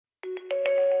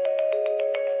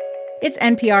It's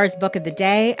NPR's Book of the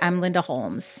Day. I'm Linda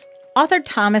Holmes. Author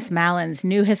Thomas Mallon's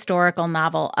new historical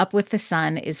novel, Up with the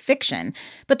Sun, is fiction,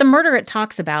 but the murder it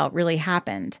talks about really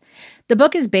happened. The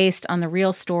book is based on the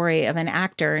real story of an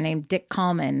actor named Dick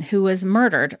Kallman, who was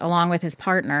murdered along with his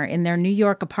partner in their New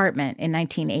York apartment in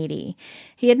 1980.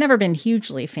 He had never been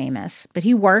hugely famous, but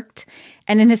he worked,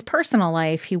 and in his personal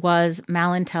life, he was,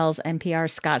 Mallon tells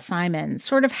NPR's Scott Simon,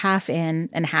 sort of half in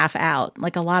and half out,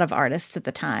 like a lot of artists at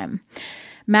the time.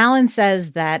 Mallon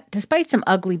says that despite some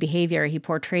ugly behavior he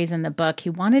portrays in the book,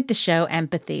 he wanted to show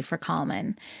empathy for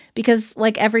Kallman. Because,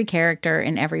 like every character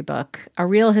in every book, a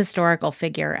real historical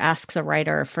figure asks a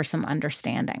writer for some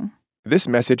understanding. This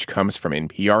message comes from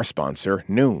NPR sponsor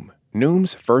Noom.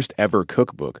 Noom's first ever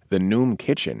cookbook, The Noom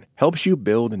Kitchen, helps you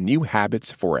build new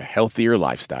habits for a healthier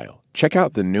lifestyle. Check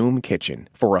out The Noom Kitchen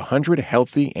for 100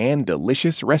 healthy and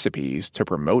delicious recipes to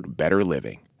promote better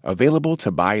living. Available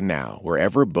to buy now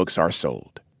wherever books are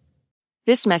sold.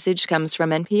 This message comes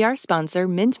from NPR sponsor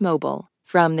Mint Mobile.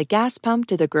 From the gas pump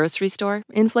to the grocery store,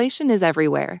 inflation is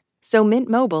everywhere. So Mint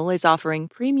Mobile is offering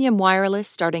premium wireless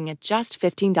starting at just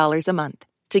 $15 a month.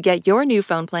 To get your new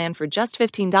phone plan for just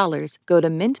 $15, go to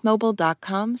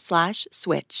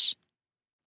mintmobile.com/switch.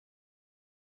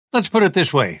 Let's put it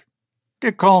this way.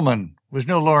 Dick Kallman was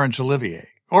no Laurence Olivier,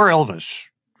 or Elvis,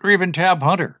 or even Tab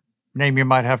Hunter. Name you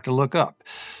might have to look up.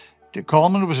 Dick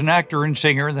Kallman was an actor and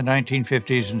singer in the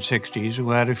 1950s and 60s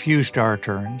who had a few star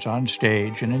turns on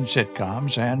stage and in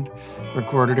sitcoms and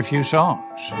recorded a few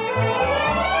songs.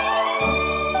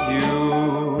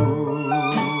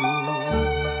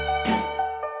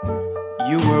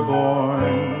 You were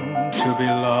born to be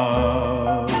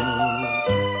loved.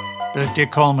 The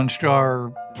Dick Kallman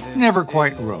star never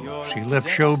quite rose. He left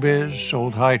showbiz,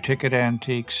 sold high-ticket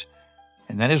antiques,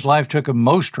 and then his life took a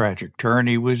most tragic turn.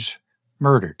 He was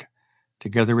murdered,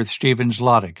 together with Stephen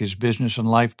Zlotic, his business and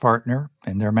life partner,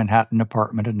 in their Manhattan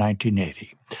apartment in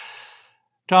 1980.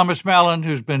 Thomas Mallon,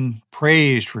 who's been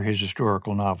praised for his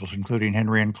historical novels, including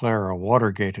Henry and Clara,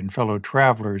 Watergate, and Fellow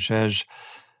Travelers, has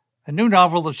a new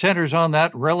novel that centers on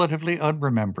that relatively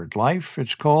unremembered life.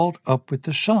 It's called Up with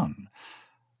the Sun.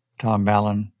 Tom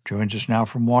Mallon joins us now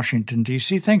from Washington,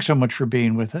 D.C. Thanks so much for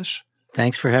being with us.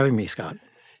 Thanks for having me, Scott.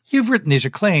 You've written these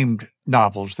acclaimed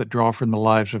novels that draw from the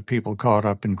lives of people caught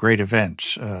up in great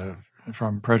events,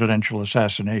 from presidential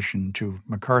assassination to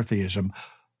McCarthyism.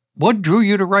 What drew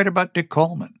you to write about Dick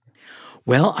Kallman?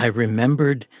 Well, I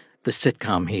remembered the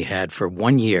sitcom he had for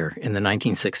 1 year in the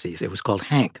 1960s. It was called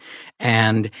Hank,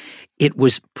 and it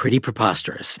was pretty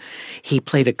preposterous. He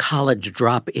played a college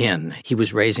drop-in. He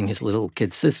was raising his little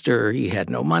kid sister. He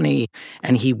had no money,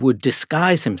 and he would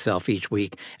disguise himself each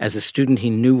week as a student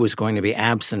he knew was going to be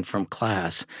absent from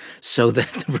class so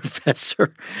that the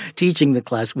professor teaching the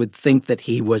class would think that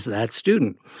he was that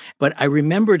student. But I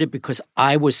remembered it because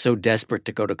I was so desperate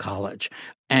to go to college,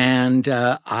 and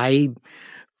I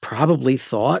probably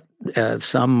thought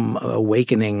some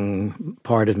awakening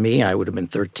part of me, I would have been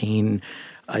 13,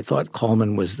 I thought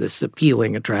Kallman was this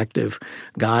appealing, attractive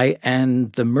guy.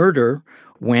 And the murder,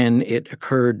 when it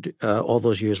occurred all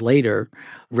those years later,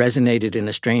 resonated in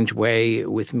a strange way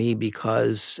with me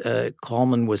because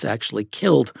Kallman was actually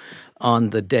killed on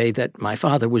the day that my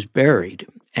father was buried.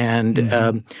 And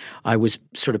I was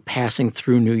sort of passing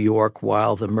through New York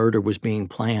while the murder was being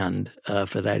planned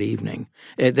for that evening.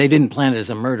 They didn't plan it as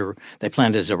a murder. They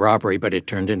planned it as a robbery, but it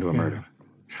turned into a murder.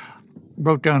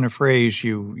 Wrote down a phrase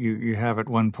you have at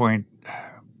one point.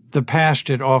 The past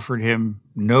had offered him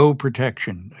no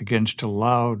protection against a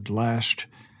loud, last,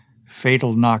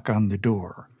 fatal knock on the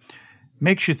door.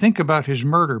 Makes you think about his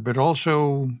murder, but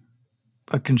also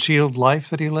a concealed life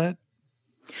that he led?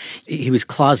 He was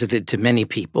closeted to many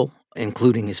people,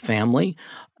 including his family.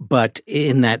 But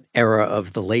in that era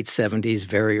of the late 70s,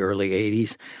 very early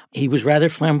 80s, he was rather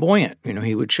flamboyant. You know,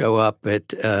 he would show up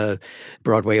at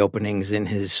Broadway openings in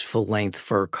his full-length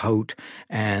fur coat.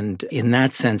 And in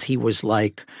that sense, he was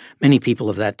like many people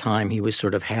of that time. He was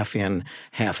sort of half in,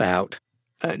 half out.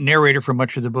 Narrator for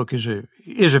much of the book is a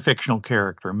fictional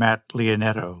character, Matt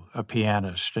Leonetto, a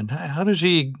pianist. And how does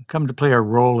he come to play a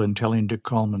role in telling Dick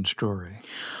Kallman's story?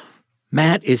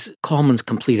 Matt is Kallman's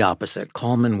complete opposite.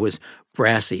 Kallman was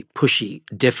brassy, pushy,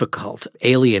 difficult,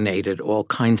 alienated all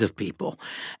kinds of people.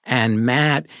 And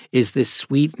Matt is this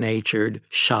sweet-natured,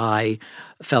 shy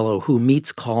fellow who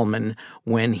meets Kallman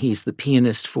when he's the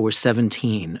pianist for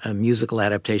 17, a musical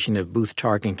adaptation of Booth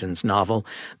Tarkington's novel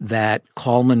that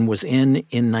Kallman was in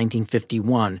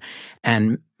 1951.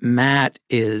 And Matt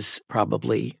is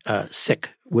probably sick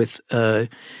with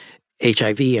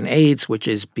HIV and AIDS, which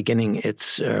is beginning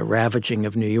its ravaging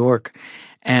of New York.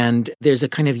 And there's a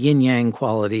kind of yin-yang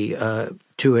quality to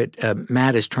to it.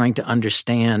 Matt is trying to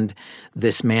understand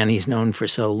this man he's known for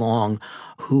so long,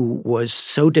 who was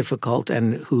so difficult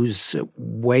and whose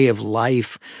way of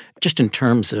life, just in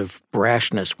terms of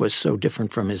brashness, was so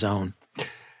different from his own.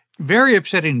 Very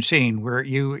upsetting scene where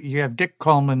you have Dick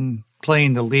Kallman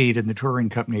playing the lead in the touring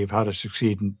company of How to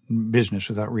Succeed in Business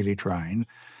Without Really Trying.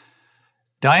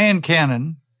 Diane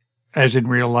Cannon, as in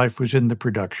real life, was in the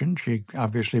production. She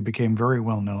obviously became very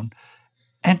well known.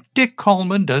 And Dick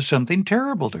Kallman does something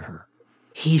terrible to her.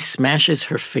 He smashes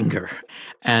her finger.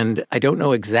 And I don't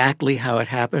know exactly how it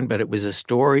happened, but it was a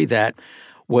story that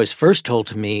was first told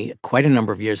to me quite a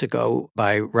number of years ago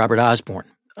by Robert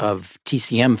Osborne of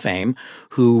TCM fame,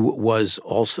 who was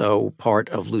also part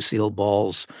of Lucille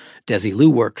Ball's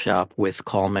Desilu workshop with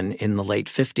Kallman in the late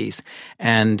 50s.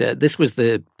 And this was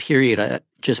the period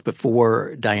just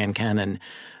before Diane Cannon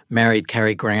married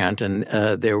Cary Grant, and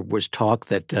there was talk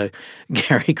that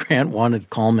Cary Grant wanted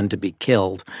Kallman to be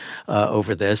killed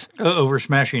over this. Over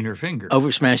smashing her finger.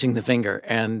 Over smashing the finger.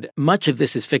 And much of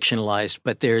this is fictionalized,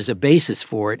 but there's a basis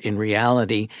for it in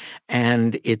reality.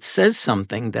 And it says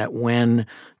something that when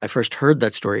I first heard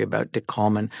that story about Dick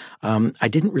Kallman, I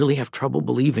didn't really have trouble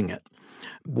believing it.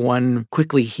 One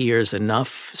quickly hears enough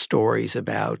stories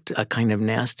about a kind of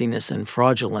nastiness and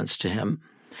fraudulence to him.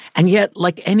 And yet,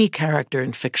 like any character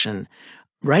in fiction,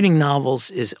 writing novels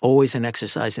is always an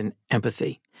exercise in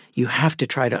empathy. You have to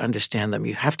try to understand them.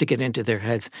 You have to get into their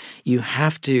heads. You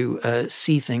have to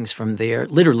see things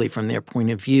literally from their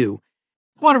point of view.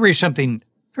 I want to read something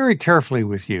very carefully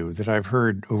with you that I've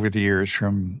heard over the years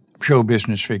from show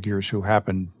business figures who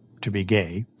happen to be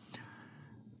gay,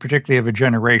 particularly of a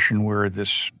generation where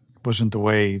this wasn't the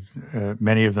way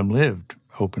many of them lived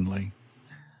openly.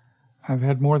 I've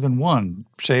had more than one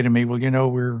say to me, well,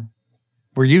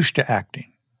 we're used to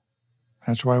acting.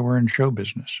 That's why we're in show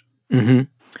business. Mm-hmm.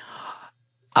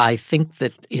 I think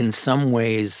that in some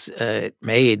ways it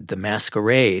made the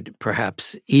masquerade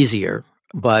perhaps easier,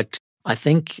 but I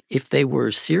think if they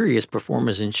were serious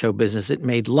performers in show business, it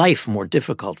made life more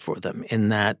difficult for them in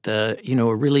that, a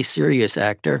really serious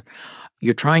actor,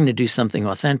 you're trying to do something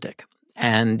authentic.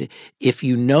 And if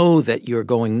you know that you're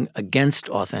going against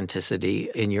authenticity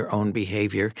in your own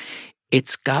behavior,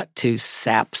 it's got to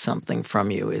sap something from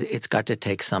you. It's got to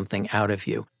take something out of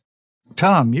you.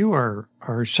 Tom, you are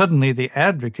suddenly the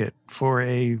advocate for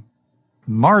a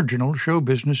marginal show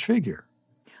business figure.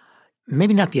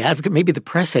 Maybe not the advocate, maybe the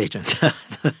press agent.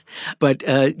 But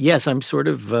yes, I'm sort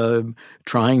of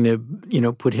trying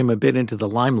to, put him a bit into the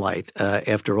limelight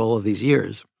after all of these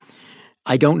years.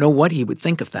 I don't know what he would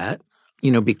think of that.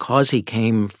 Because he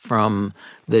came from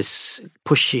this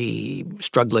pushy,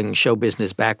 struggling show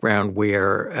business background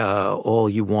where all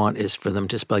you want is for them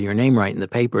to spell your name right in the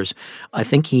papers, I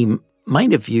think he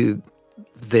might have viewed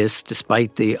this,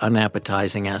 despite the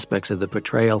unappetizing aspects of the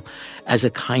portrayal, as a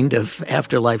kind of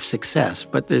afterlife success.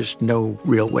 But there's no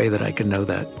real way that I can know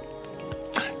that.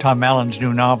 Tom Mallon's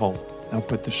new novel,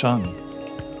 Up with the Sun.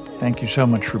 Thank you so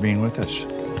much for being with us.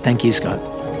 Thank you, Scott.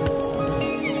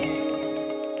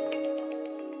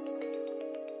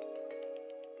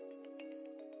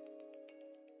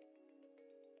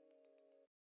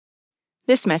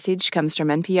 This message comes from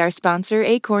NPR sponsor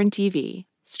Acorn TV.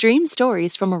 Stream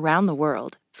stories from around the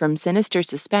world, from sinister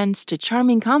suspense to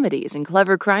charming comedies and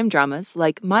clever crime dramas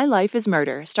like My Life is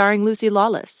Murder, starring Lucy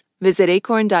Lawless. Visit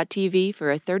acorn.tv for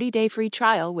a 30-day free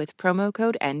trial with promo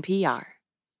code NPR.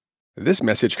 This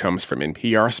message comes from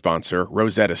NPR sponsor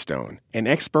Rosetta Stone, an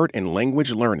expert in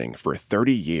language learning for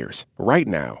 30 years. Right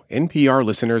now, NPR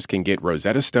listeners can get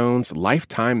Rosetta Stone's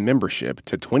lifetime membership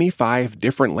to 25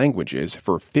 different languages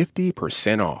for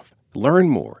 50% off. Learn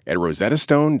more at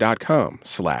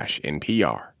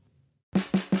rosettastone.com/NPR.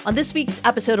 On this week's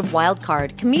episode of Wild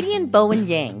Card, comedian Bowen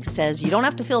Yang says you don't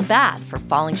have to feel bad for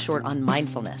falling short on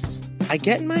mindfulness. I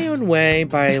get in my own way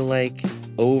by,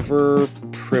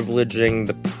 over-privileging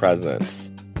the present.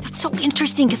 That's so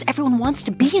interesting because everyone wants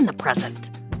to be in the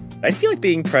present. I feel like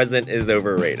being present is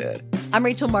overrated. I'm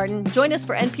Rachel Martin. Join us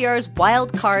for NPR's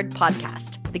Wild Card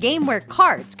podcast, the game where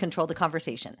cards control the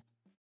conversation.